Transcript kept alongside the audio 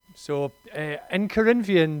So in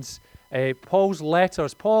Corinthians, Paul's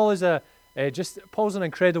letters, Paul's an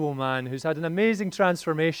incredible man who's had an amazing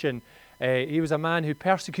transformation. He was a man who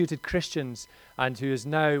persecuted Christians and who is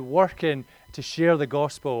now working to share the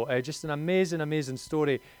gospel. Just an amazing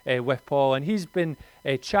story with Paul. And he's been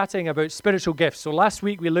chatting about spiritual gifts. So last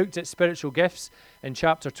week we looked at spiritual gifts in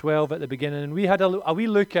chapter 12 at the beginning, and we had a wee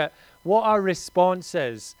look at what our response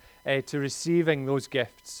is to receiving those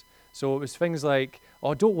gifts. So it was things like,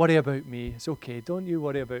 oh, don't worry about me. It's okay. Don't you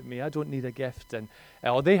worry about me. I don't need a gift. And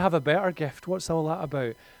oh, they have a better gift. What's all that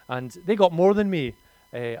about? And they got more than me.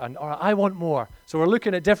 Or I want more. So we're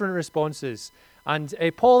looking at different responses. And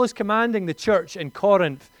Paul is commanding the church in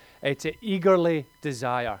Corinth to eagerly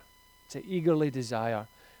desire. To eagerly desire.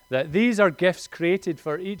 That these are gifts created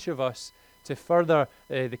for each of us to further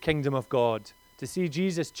the kingdom of God. To see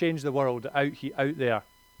Jesus change the world out there.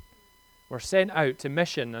 We're sent out to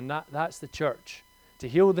mission, and that's the church. To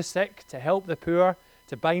heal the sick, to help the poor,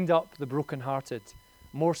 to bind up the brokenhearted.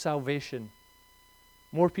 More salvation.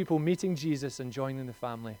 More people meeting Jesus and joining the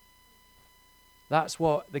family. That's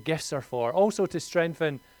what the gifts are for. Also to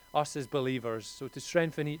strengthen us as believers. So to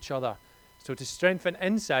strengthen each other. So to strengthen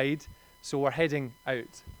inside, so we're heading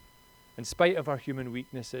out. In spite of our human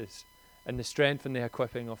weaknesses. And the strength and the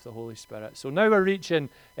equipping of the Holy Spirit. So now we're reaching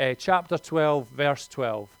chapter 12, verse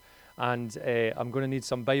 12. And I'm going to need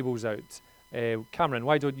some Bibles out. Cameron,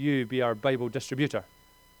 why don't you be our Bible distributor?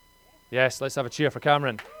 Yes, let's have a cheer for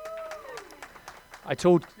Cameron. I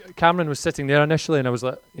told Cameron was sitting there initially, and I was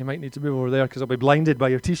like, you might need to move over there because I'll be blinded by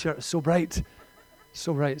your T-shirt. It's so bright.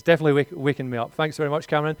 So bright. It's definitely waking me up. Thanks very much,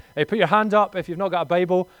 Cameron. Put your hand up if you've not got a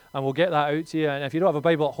Bible, and we'll get that out to you. And if you don't have a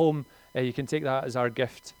Bible at home, you can take that as our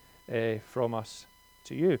gift from us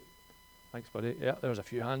to you. Thanks, buddy. Yeah, there's a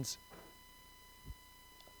few hands.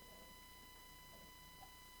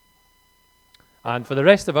 And for the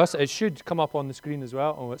rest of us, it should come up on the screen as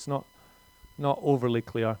well. Oh, it's not overly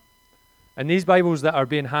clear. And these Bibles that are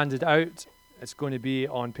being handed out, it's going to be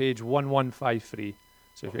on page 1153.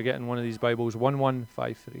 So if you're getting one of these Bibles,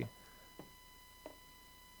 1153.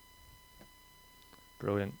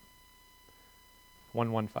 Brilliant.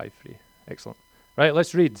 1153. Excellent. Right,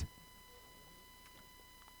 let's read.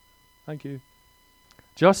 Thank you.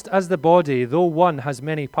 Just as the body, though one, has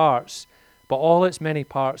many parts, but all its many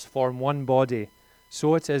parts form one body,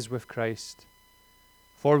 so it is with Christ.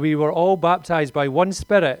 For we were all baptized by one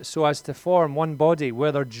Spirit, so as to form one body,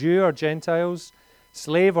 whether Jew or Gentiles,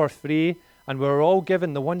 slave or free, and we were all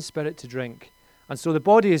given the one Spirit to drink. And so the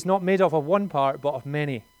body is not made up of one part, but of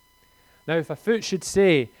many. Now if a foot should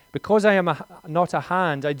say, because I am not a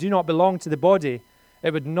hand, I do not belong to the body,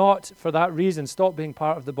 it would not, for that reason, stop being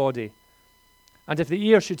part of the body. And if the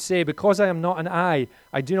ear should say, because I am not an eye,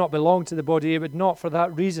 I do not belong to the body, it would not for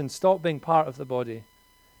that reason stop being part of the body.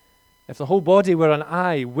 If the whole body were an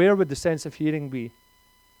eye, where would the sense of hearing be?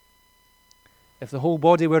 If the whole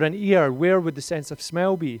body were an ear, where would the sense of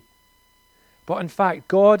smell be? But in fact,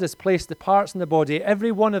 God has placed the parts in the body,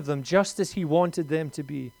 every one of them, just as He wanted them to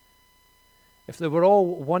be. If they were all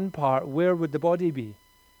one part, where would the body be?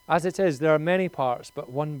 As it is, there are many parts, but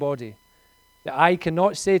one body. The eye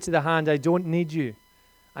cannot say to the hand, I don't need you.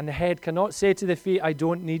 And the head cannot say to the feet, I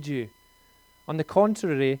don't need you. On the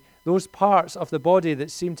contrary, those parts of the body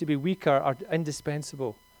that seem to be weaker are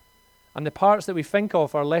indispensable. And the parts that we think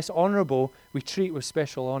of are less honorable, we treat with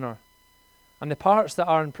special honor. And the parts that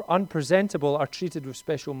are unpresentable are treated with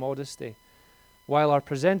special modesty, while our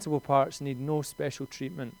presentable parts need no special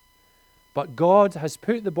treatment. But God has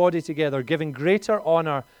put the body together, giving greater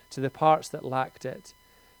honor to the parts that lacked it,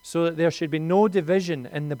 so that there should be no division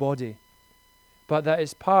in the body, but that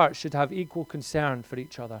its parts should have equal concern for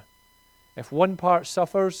each other. If one part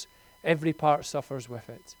suffers, every part suffers with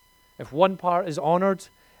it. If one part is honored,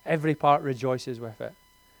 every part rejoices with it.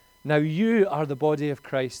 Now you are the body of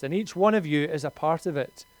Christ, and each one of you is a part of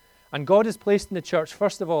it. And God has placed in the church,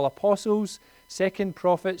 first of all, apostles, second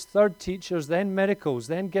prophets, third teachers, then miracles,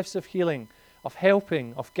 then gifts of healing, of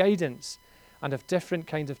helping, of guidance, and of different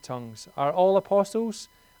kinds of tongues. Are all apostles?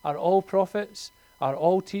 Are all prophets? Are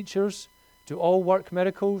all teachers? Do all work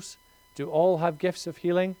miracles? Do all have gifts of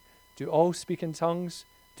healing? Do all speak in tongues?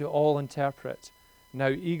 Do all interpret? Now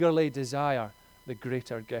eagerly desire the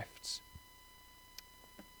greater gifts.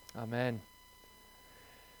 Amen.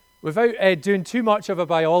 Without doing too much of a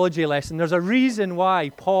biology lesson, there's a reason why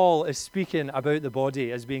Paul is speaking about the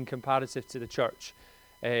body as being comparative to the church,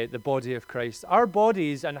 the body of Christ. Our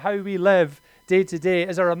bodies and how we live day to day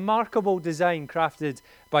is a remarkable design crafted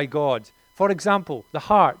by God. For example, the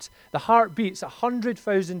heart. The heart beats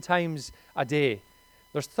 100,000 times a day.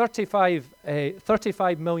 There's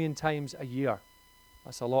 35 million times a year.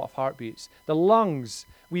 That's a lot of heartbeats. The lungs,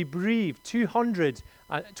 we breathe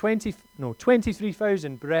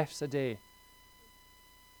 23,000 breaths a day.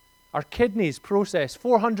 Our kidneys process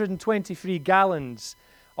 423 gallons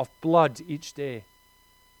of blood each day.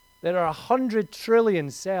 There are 100 trillion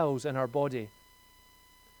cells in our body.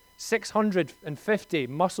 650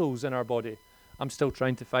 muscles in our body. I'm still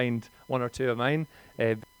trying to find one or two of mine,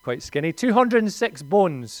 quite skinny. 206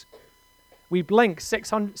 bones. We blink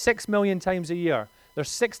 6 million times a year. There's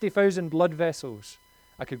 60,000 blood vessels.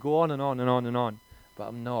 I could go on and on and on and on, but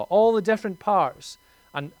I'm not. All the different parts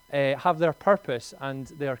and have their purpose, and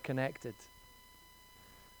they are connected.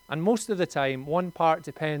 And most of the time, one part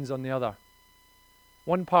depends on the other.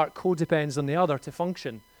 One part codepends on the other to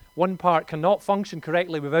function. One part cannot function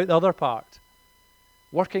correctly without the other part.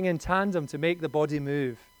 Working in tandem to make the body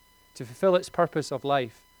move, to fulfill its purpose of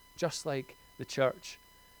life, just like the church.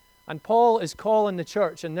 And Paul is calling the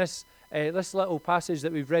church in this little passage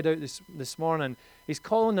that we've read out this morning. He's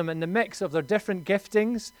calling them in the mix of their different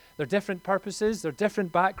giftings, their different purposes, their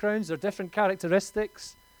different backgrounds, their different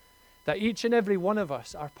characteristics, that each and every one of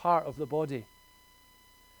us are part of the body.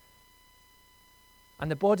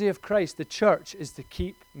 And the body of Christ, the church, is to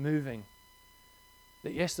keep moving.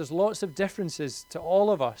 That yes, there's lots of differences to all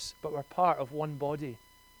of us, but we're part of one body.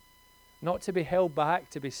 Not to be held back,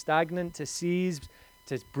 to be stagnant, to seize,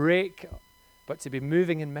 to break, but to be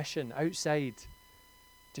moving in mission outside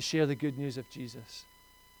to share the good news of Jesus.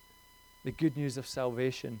 The good news of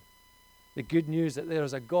salvation. The good news that there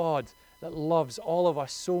is a God that loves all of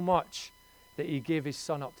us so much that he gave his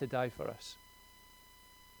son up to die for us.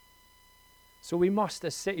 So we must,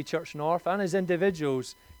 as City Church North and as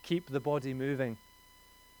individuals, keep the body moving.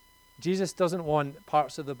 Jesus doesn't want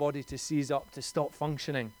parts of the body to seize up, to stop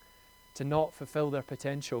functioning, to not fulfill their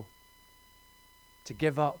potential, to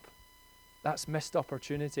give up. That's missed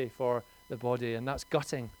opportunity for the body, and that's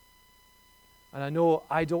gutting. And I know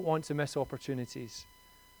I don't want to miss opportunities.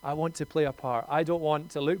 I want to play a part. I don't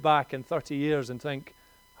want to look back in 30 years and think,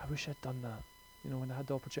 I wish I'd done that. When I had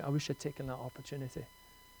the opportunity, I wish I'd taken that opportunity.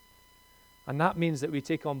 And that means that we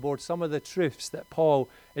take on board some of the truths that Paul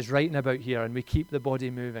is writing about here, and we keep the body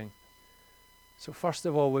moving. So first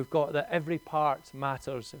of all, we've got that every part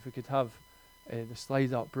matters. If we could have the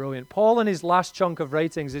slide up, brilliant. Paul, in his last chunk of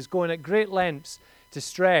writings, is going at great lengths to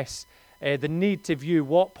stress the need to view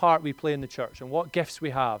what part we play in the church and what gifts we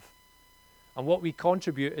have. And what we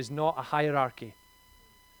contribute is not a hierarchy.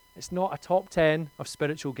 It's not a top 10 of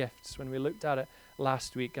spiritual gifts when we looked at it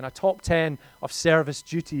last week, and a top 10 of service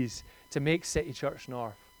duties to make City Church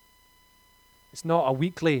North. It's not a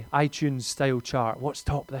weekly iTunes style chart. What's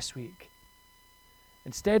top this week?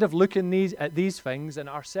 Instead of looking at these things and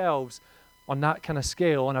ourselves on that kind of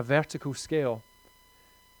scale, on a vertical scale,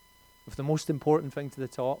 with the most important thing to the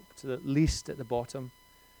top, to the least at the bottom,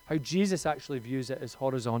 how Jesus actually views it is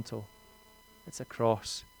horizontal. It's a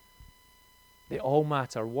cross. They all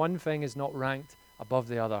matter. One thing is not ranked above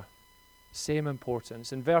the other. Same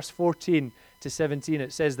importance. In verse 14 to 17,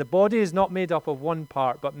 it says, the body is not made up of one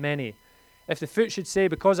part, but many. If the foot should say,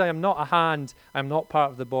 because I am not a hand, I am not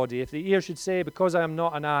part of the body. If the ear should say, because I am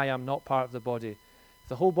not an eye, I am not part of the body. If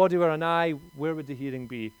the whole body were an eye, where would the hearing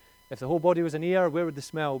be? If the whole body was an ear, where would the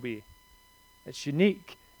smell be? It's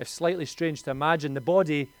unique, if slightly strange, to imagine the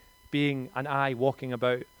body being an eye walking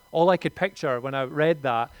about. All I could picture when I read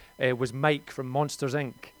that was Mike from Monsters,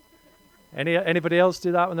 Inc. Anybody else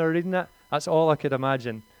do that when they were reading it? That's all I could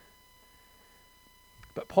imagine.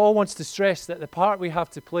 But Paul wants to stress that the part we have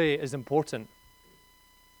to play is important.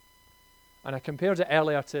 And I compared it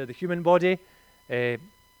earlier to the human body. It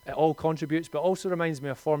all contributes, but also reminds me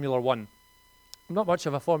of Formula One. I'm not much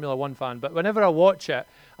of a Formula One fan, but whenever I watch it,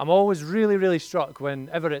 I'm always really, really struck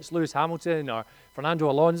whenever it's Lewis Hamilton or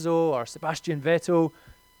Fernando Alonso or Sebastian Vettel,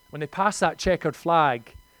 when they pass that checkered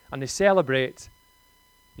flag and they celebrate.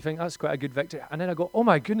 You think that's quite a good victory. And then I go, oh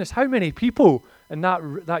my goodness, how many people in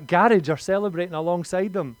that garage are celebrating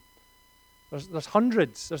alongside them? There's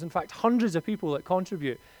hundreds. There's in fact hundreds of people that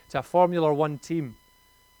contribute to a Formula One team.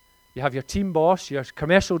 You have your team boss, your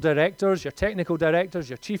commercial directors, your technical directors,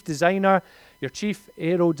 your chief designer, your chief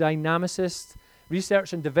aerodynamicist,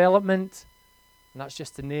 research and development, and that's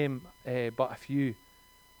just to name but a few.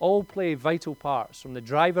 All play vital parts, from the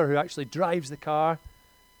driver who actually drives the car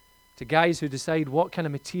to guys who decide what kind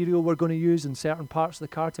of material we're going to use in certain parts of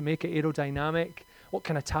the car to make it aerodynamic, what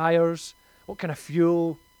kind of tires, what kind of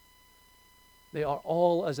fuel. They are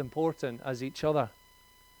all as important as each other,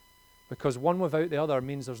 because one without the other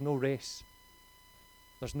means there's no race.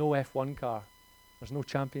 There's no F1 car. There's no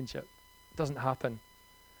championship. It doesn't happen.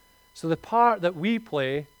 So the part that we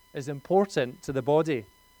play is important to the body.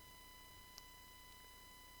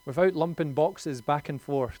 Without lumping boxes back and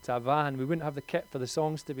forth to a van, we wouldn't have the kit for the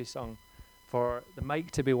songs to be sung, for the mic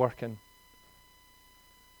to be working.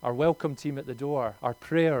 Our welcome team at the door, our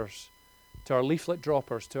prayers, to our leaflet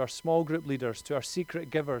droppers, to our small group leaders, to our secret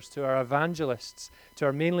givers, to our evangelists, to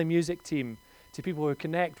our Mainly Music team, to people who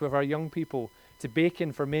connect with our young people, to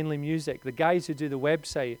Bacon for Mainly Music, the guys who do the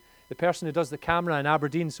website, the person who does the camera in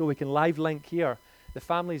Aberdeen so we can live link here, the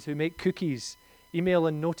families who make cookies, email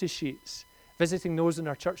and notice sheets, visiting those in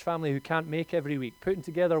our church family who can't make every week, putting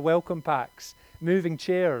together welcome packs, moving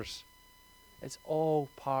chairs. It's all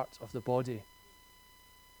part of the body.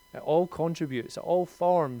 It all contributes. It all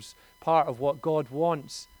forms part of what God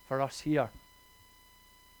wants for us here.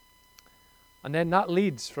 And then that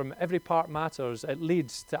leads from every part matters. It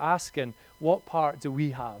leads to asking, what part do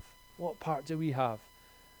we have? What part do we have?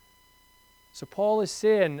 So Paul is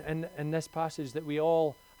saying in this passage that we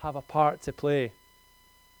all have a part to play.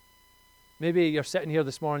 Maybe you're sitting here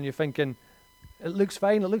this morning, you're thinking, it looks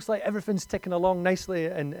fine. It looks like everything's ticking along nicely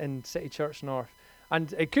in City Church North.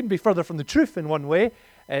 And it couldn't be further from the truth in one way,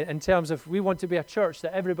 in terms of we want to be a church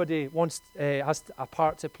that everybody has a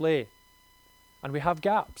part to play. And we have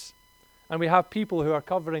gaps. And we have people who are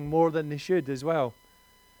covering more than they should as well.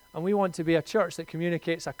 And we want to be a church that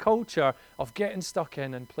communicates a culture of getting stuck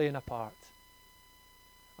in and playing a part.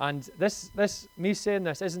 And me saying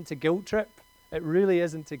this isn't to guilt trip. It really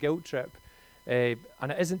isn't to guilt trip. And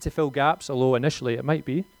it isn't to fill gaps, although initially it might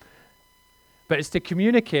be. But it's to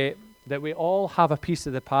communicate that we all have a piece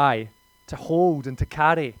of the pie to hold and to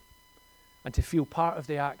carry and to feel part of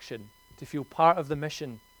the action, to feel part of the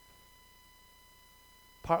mission,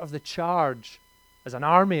 part of the charge as an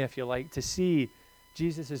army, if you like, to see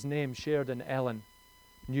Jesus' name shared in Ellen,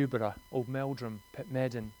 Newborough, Old Meldrum,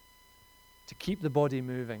 Pitmedden, to keep the body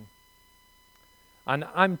moving. And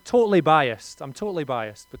I'm totally biased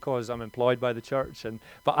because I'm employed by the church.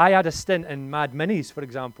 But I had a stint in Mad Minis, for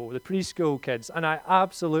example, the preschool kids, and I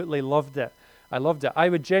absolutely loved it. I loved it. I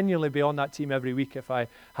would genuinely be on that team every week if I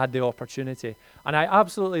had the opportunity. And I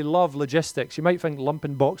absolutely love logistics. You might think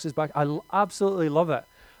lumping boxes back. I absolutely love it.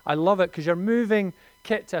 I love it because you're moving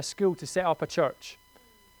kit to a school to set up a church.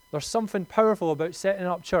 There's something powerful about setting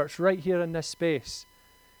up church right here in this space,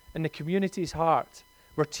 in the community's heart,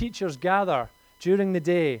 where teachers gather during the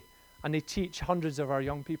day and they teach hundreds of our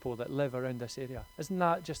young people that live around this area. Isn't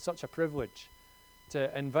that just such a privilege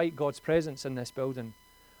to invite God's presence in this building?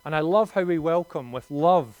 And I love how we welcome with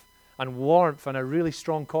love and warmth and a really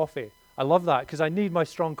strong coffee. I love that because I need my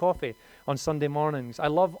strong coffee on Sunday mornings. I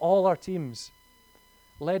love all our teams,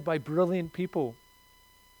 led by brilliant people.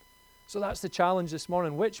 So that's the challenge this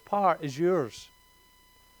morning. Which part is yours?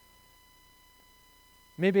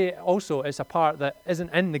 Maybe also it's a part that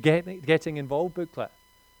isn't in the Getting Involved booklet.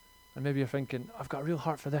 And maybe you're thinking, I've got a real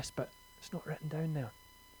heart for this, but it's not written down there.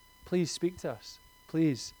 Please speak to us.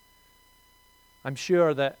 Please. I'm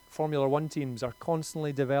sure that Formula One teams are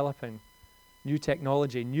constantly developing new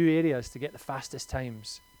technology, new areas to get the fastest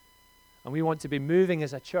times. And we want to be moving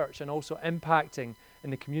as a church and also impacting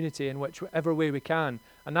in the community in whichever way we can.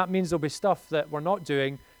 And that means there'll be stuff that we're not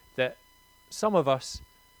doing that some of us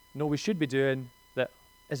know we should be doing that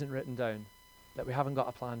isn't written down, that we haven't got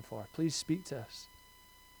a plan for. Please speak to us.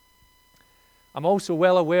 I'm also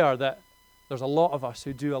well aware that there's a lot of us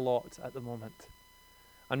who do a lot at the moment.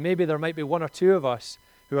 And maybe there might be one or two of us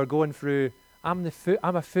who are going through, I'm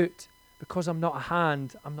a foot, because I'm not a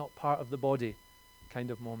hand, I'm not part of the body kind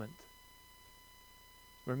of moment.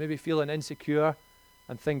 We're maybe feeling insecure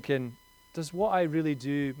and thinking, does what I really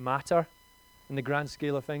do matter in the grand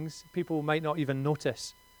scale of things? People might not even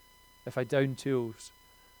notice if I down tools.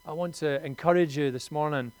 I want to encourage you this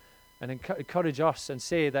morning and encourage us and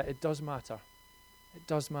say that it does matter. It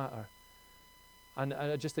does matter. And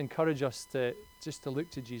I just encourage us to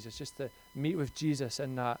look to Jesus, just to meet with Jesus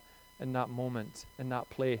in that moment, in that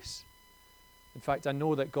place. In fact, I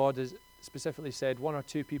know that God has specifically said one or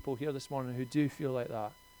two people here this morning who do feel like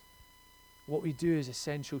that. What we do is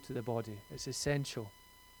essential to the body. It's essential.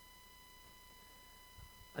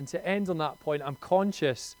 And to end on that point, I'm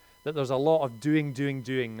conscious that there's a lot of doing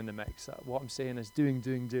in the mix. What I'm saying is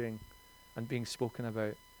doing, and being spoken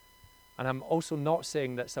about. And I'm also not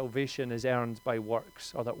saying that salvation is earned by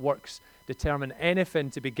works, or that works determine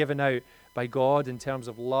anything to be given out by God in terms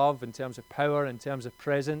of love, in terms of power, in terms of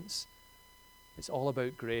presence. It's all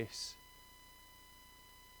about grace.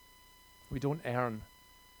 We don't earn.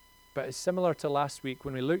 But it's similar to last week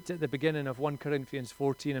when we looked at the beginning of 1 Corinthians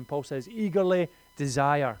 14 and Paul says, eagerly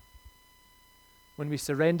desire. When we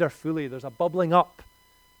surrender fully, there's a bubbling up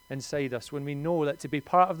inside us when we know that to be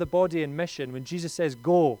part of the body in mission, when Jesus says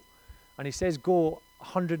go, And he says go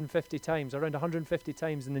 150 times, around 150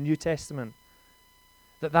 times in the New Testament.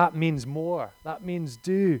 That means more. That means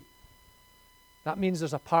do. That means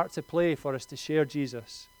there's a part to play for us to share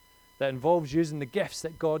Jesus that involves using the gifts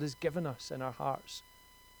that God has given us in our hearts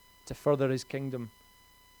to further his kingdom.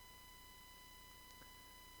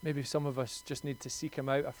 Maybe some of us just need to seek him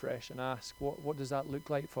out afresh and ask, what does that look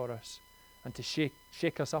like for us? And to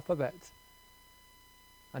shake us up a bit.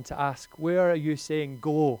 And to ask, where are you saying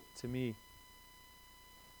go to me?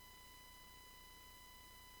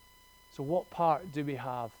 So what part do we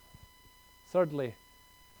have? Thirdly,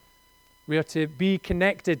 we are to be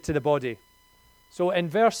connected to the body. So in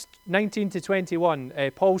verse 19 to 21,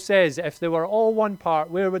 Paul says, if they were all one part,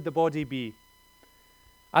 where would the body be?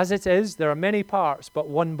 As it is, there are many parts, but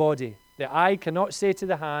one body. The eye cannot say to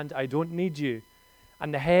the hand, I don't need you.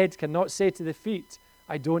 And the head cannot say to the feet,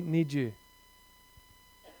 I don't need you.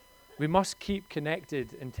 We must keep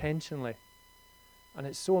connected intentionally. And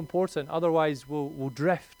it's so important, otherwise we'll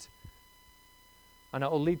drift. And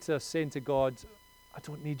it will lead to us saying to God, I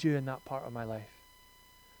don't need you in that part of my life.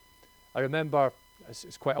 I remember,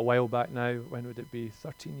 it's quite a while back now, when would it be?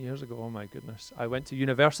 13 years ago, oh my goodness. I went to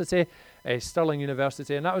university, Stirling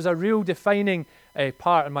University, and that was a real defining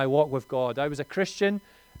part in my walk with God. I was a Christian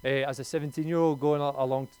as a 17-year-old going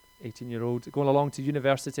along, 18-year-old, going along to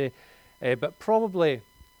university, but probably,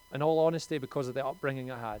 in all honesty, because of the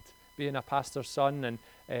upbringing I had, being a pastor's son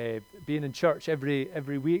and being in church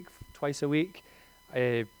every week, twice a week,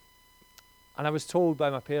 and I was told by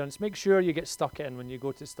my parents, make sure you get stuck in when you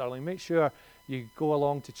go to Stirling. Make sure you go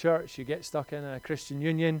along to church, you get stuck in a Christian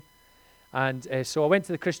Union. And so I went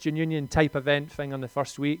to the Christian Union type event thing on the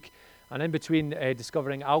first week. And in between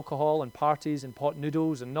discovering alcohol and parties and pot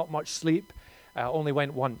noodles and not much sleep, I only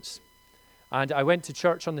went once. And I went to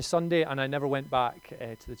church on the Sunday and I never went back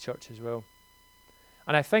to the church as well.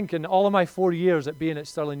 And I think in all of my 4 years at being at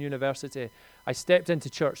Stirling University, I stepped into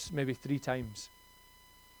church maybe 3 times.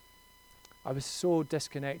 I was so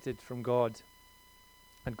disconnected from God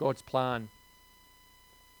and God's plan.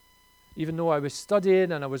 Even though I was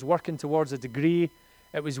studying and I was working towards a degree,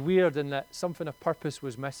 it was weird in that something of purpose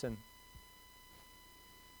was missing.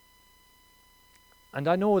 And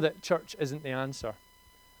I know that church isn't the answer.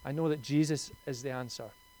 I know that Jesus is the answer.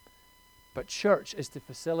 But church is to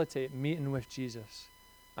facilitate meeting with Jesus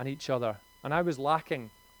and each other. And I was lacking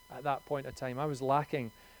at that point of time. I was lacking.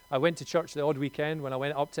 I went to church the odd weekend when I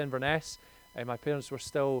went up to Inverness. My parents were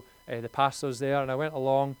still the pastors there, and I went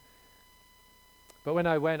along. But when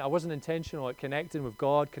I went, I wasn't intentional at connecting with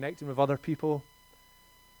God, connecting with other people.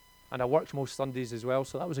 And I worked most Sundays as well,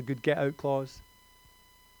 so that was a good get-out clause.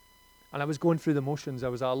 And I was going through the motions. I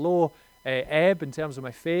was at a low ebb in terms of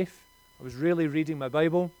my faith. I was really reading my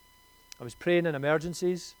Bible. I was praying in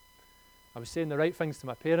emergencies. I was saying the right things to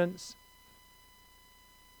my parents.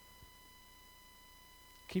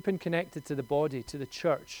 Keeping connected to the body, to the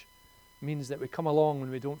church, means that we come along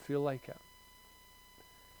when we don't feel like it.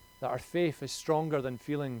 That our faith is stronger than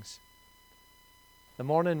feelings. The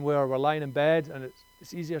morning where we're lying in bed and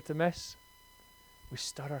it's easier to miss, we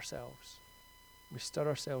stir ourselves. We stir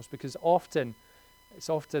ourselves because it's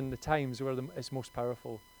often the times where it's most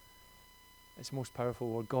powerful. It's most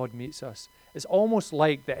powerful where God meets us. It's almost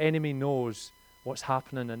like the enemy knows what's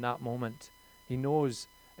happening in that moment. He knows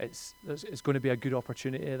it's going to be a good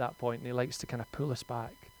opportunity at that point, and he likes to kind of pull us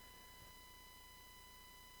back.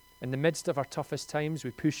 In the midst of our toughest times,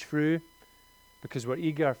 we push through because we're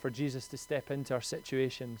eager for Jesus to step into our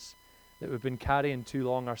situations that we've been carrying too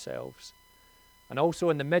long ourselves. And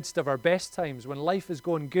also in the midst of our best times, when life is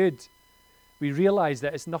going good, we realize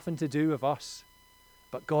that it's nothing to do with us,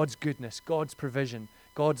 but God's goodness, God's provision,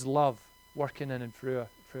 God's love working in and through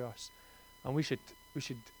us. And we should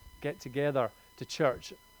get together to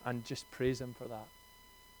church and just praise him for that.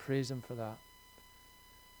 Praise him for that.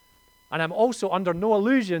 And I'm also under no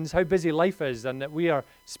illusions how busy life is, and that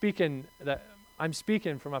I'm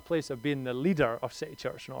speaking from a place of being the leader of City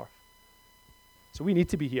Church North. So we need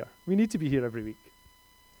to be here. We need to be here every week.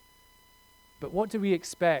 But what do we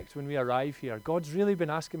expect when we arrive here? God's really been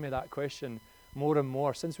asking me that question more and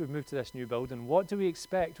more since we've moved to this new building. What do we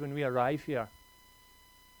expect when we arrive here?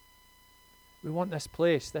 We want this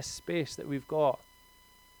place, this space that we've got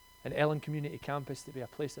in Ellen Community Campus to be a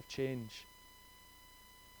place of change.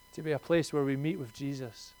 To be a place where we meet with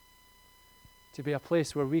Jesus. To be a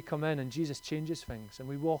place where we come in and Jesus changes things and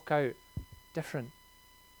we walk out different.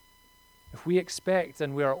 If we expect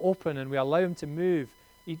and we are open and we allow him to move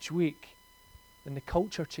each week, then the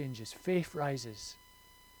culture changes, faith rises.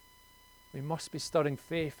 We must be stirring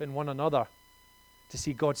faith in one another to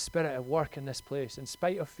see God's Spirit at work in this place in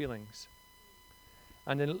spite of feelings.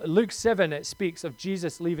 And in Luke 7, it speaks of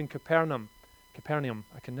Jesus leaving Capernaum.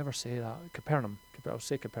 I can never say that. Capernaum. I'll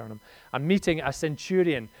say Capernaum. And meeting a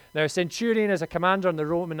centurion. Now, a centurion is a commander in the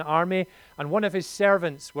Roman army, and one of his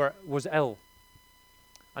servants was ill.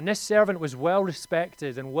 And this servant was well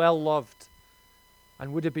respected and well loved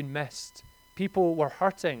and would have been missed. People were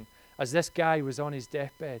hurting as this guy was on his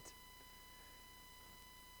deathbed.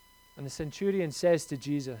 And the centurion says to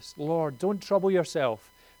Jesus, Lord, don't trouble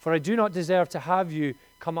yourself, for I do not deserve to have you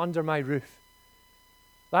come under my roof.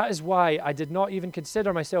 That is why I did not even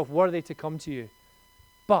consider myself worthy to come to you.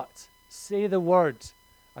 But say the word,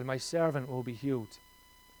 and my servant will be healed.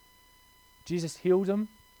 Jesus healed him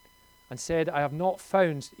and said, I have not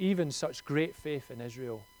found even such great faith in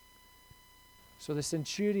Israel. So the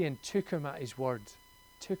centurion took him at his word,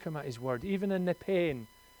 even in the pain,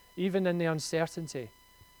 even in the uncertainty.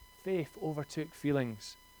 Faith overtook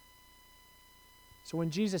feelings. So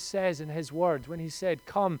when Jesus says in his word, when he said,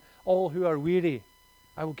 come all who are weary,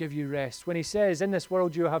 I will give you rest. When he says, in this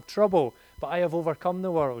world you have trouble, but I have overcome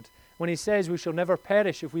the world. When he says we shall never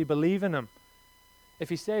perish if we believe in him. If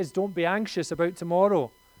he says, don't be anxious about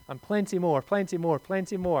tomorrow, and plenty more.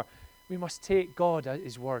 We must take God at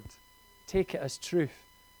his word. Take it as truth.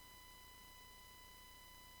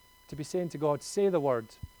 To be saying to God, say the word.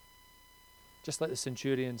 Just like the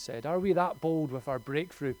centurion said, are we that bold with our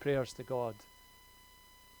breakthrough prayers to God?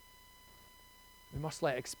 We must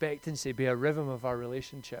let expectancy be a rhythm of our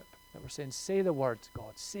relationship. That we're saying, say the word,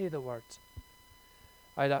 God, say the word.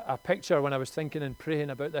 I had a picture when I was thinking and praying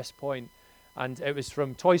about this point, and it was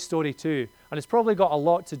from Toy Story 2. And it's probably got a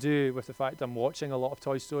lot to do with the fact I'm watching a lot of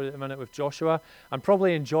Toy Story at the minute with Joshua. I'm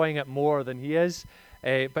probably enjoying it more than he is.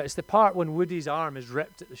 But it's the part when Woody's arm is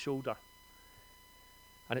ripped at the shoulder.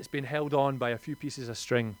 And it's been held on by a few pieces of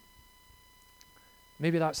string.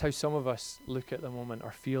 Maybe that's how some of us look at the moment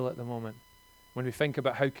or feel at the moment. When we think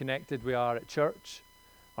about how connected we are at church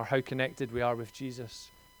or how connected we are with Jesus.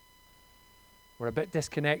 We're a bit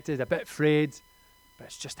disconnected, a bit afraid, but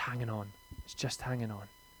it's just hanging on. It's just hanging on.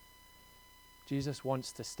 Jesus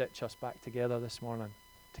wants to stitch us back together this morning,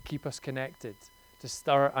 to keep us connected, to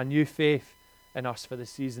stir a new faith in us for the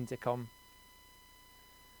season to come.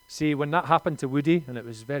 See, when that happened to Woody, and it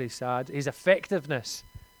was very sad, his effectiveness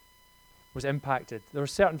was impacted. There were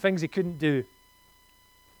certain things he couldn't do.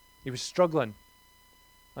 He was struggling.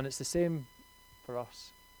 And it's the same for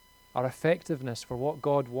us. Our effectiveness for what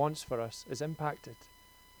God wants for us is impacted.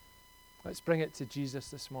 Let's bring it to Jesus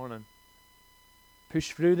this morning.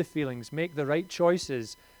 Push through the feelings, make the right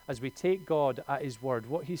choices as we take God at his word.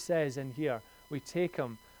 What he says in here, we take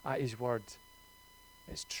him at his word.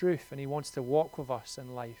 It's truth, and he wants to walk with us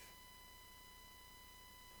in life,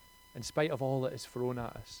 in spite of all that is thrown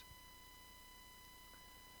at us.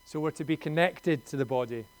 So we're to be connected to the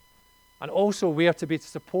body, and also we are to be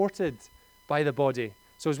supported by the body.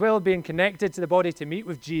 So as well as being connected to the body to meet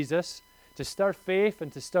with Jesus, to stir faith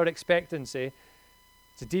and to stir expectancy,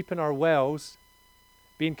 to deepen our wells,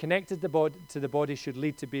 being connected to the body should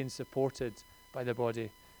lead to being supported by the body.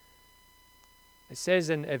 It says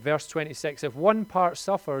in verse 26, if one part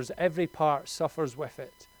suffers, every part suffers with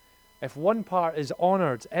it. If one part is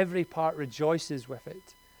honored, every part rejoices with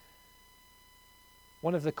it.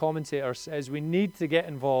 One of the commentators says we need to get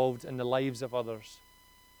involved in the lives of others.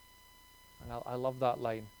 And I love that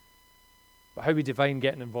line. But how we define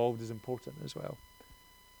getting involved is important as well.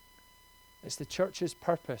 It's the church's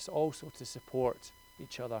purpose also to support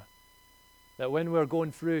each other. That when we're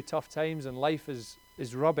going through tough times and life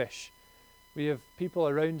is rubbish, we have people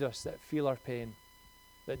around us that feel our pain,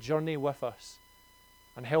 that journey with us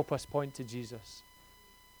and help us point to Jesus.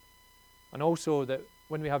 And also that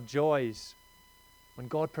when we have joys, when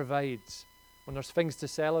God provides, when there's things to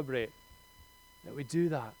celebrate, that we do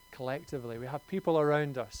that collectively. We have people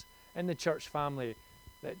around us in the church family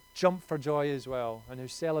that jump for joy as well and who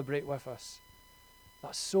celebrate with us.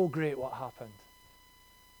 That's so great what happened.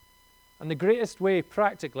 And the greatest way,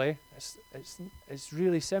 practically, it's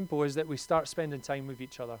really simple, is that we start spending time with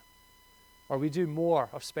each other. Or we do more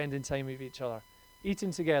of spending time with each other.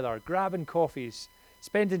 Eating together, grabbing coffees,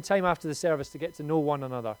 spending time after the service to get to know one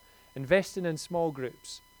another, investing in small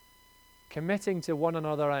groups, committing to one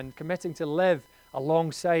another and committing to live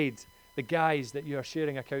alongside the guys that you are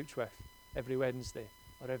sharing a couch with every Wednesday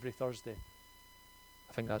or every Thursday.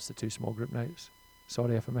 I think that's the 2 small group nights.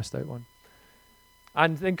 Sorry if I missed out one.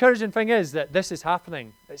 And the encouraging thing is that this is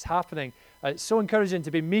happening. It's happening. It's so encouraging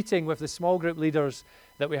to be meeting with the small group leaders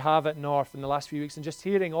that we have at North in the last few weeks and just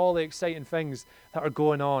hearing all the exciting things that are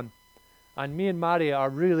going on. And me and Maria are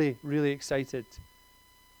really, really excited.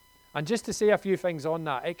 And just to say a few things on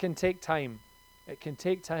that, it can take time. It can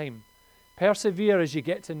take time. Persevere as you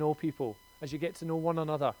get to know people, as you get to know one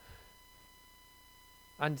another.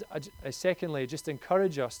 And secondly, just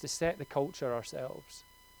encourage us to set the culture ourselves.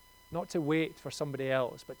 Not to wait for somebody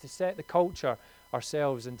else, but to set the culture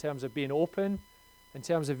ourselves in terms of being open, in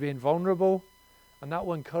terms of being vulnerable, and that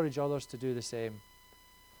will encourage others to do the same.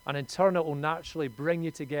 And in turn, it will naturally bring you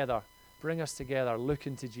together, bring us together,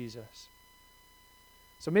 looking to Jesus.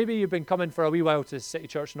 So maybe you've been coming for a wee while to City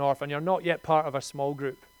Church North and you're not yet part of a small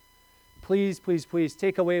group. Please, please, please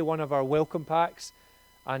take away one of our welcome packs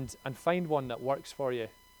and find one that works for you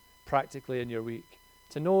practically in your week.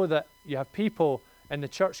 To know that you have people in the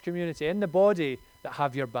church community, in the body, that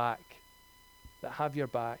have your back,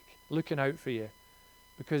 looking out for you.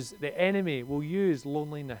 Because the enemy will use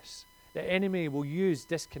loneliness. The enemy will use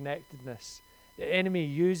disconnectedness. The enemy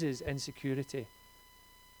uses insecurity.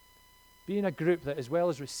 Being a group that, as well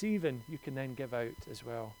as receiving, you can then give out as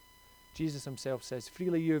well. Jesus himself says,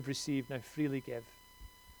 freely you have received, now freely give.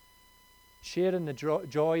 Share in the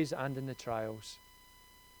joys and in the trials.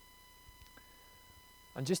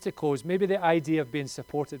 And just to close, maybe the idea of being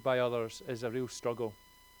supported by others is a real struggle.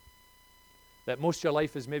 That most of your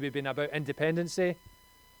life has maybe been about independency.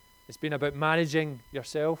 It's been about managing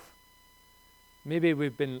yourself. Maybe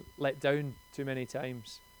we've been let down too many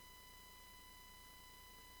times.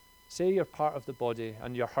 Say you're part of the body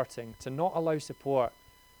and you're hurting. To not allow support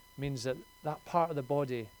means that that part of the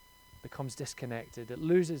body becomes disconnected. It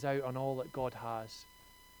loses out on all that God has.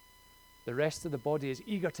 The rest of the body is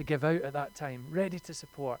eager to give out at that time, ready to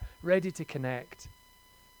support, ready to connect.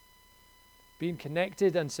 Being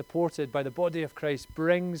connected and supported by the body of Christ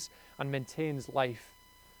brings and maintains life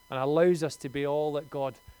and allows us to be all that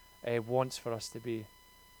God wants for us to be.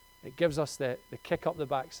 It gives us the kick up the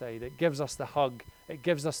backside. It gives us the hug. It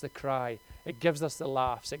gives us the cry. It gives us the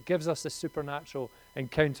laughs. It gives us the supernatural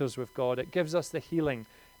encounters with God. It gives us the healing.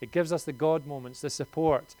 It gives us the God moments, the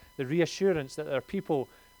support, the reassurance that there are people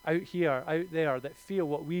out here, out there that feel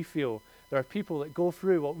what we feel. There are people that go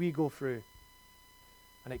through what we go through.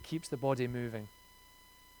 And it keeps the body moving.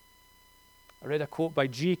 I read a quote by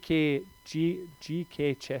G.K.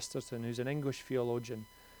 Chesterton, who's an English theologian.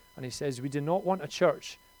 And he says, we do not want a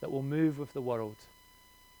church that will move with the world.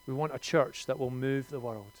 We want a church that will move the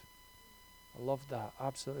world. I love that.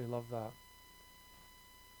 Absolutely love that.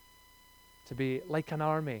 To be like an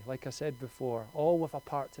army, like I said before, all with a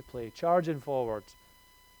part to play, charging forward.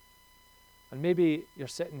 And maybe you're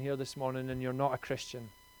sitting here this morning and you're not a Christian.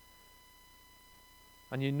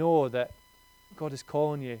 And you know that God is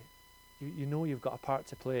calling you. You know you've got a part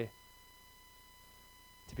to play.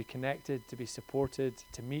 To be connected, to be supported,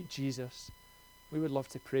 to meet Jesus. We would love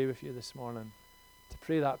to pray with you this morning. To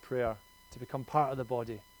pray that prayer, to become part of the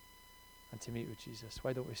body, and to meet with Jesus.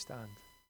 Why don't we stand?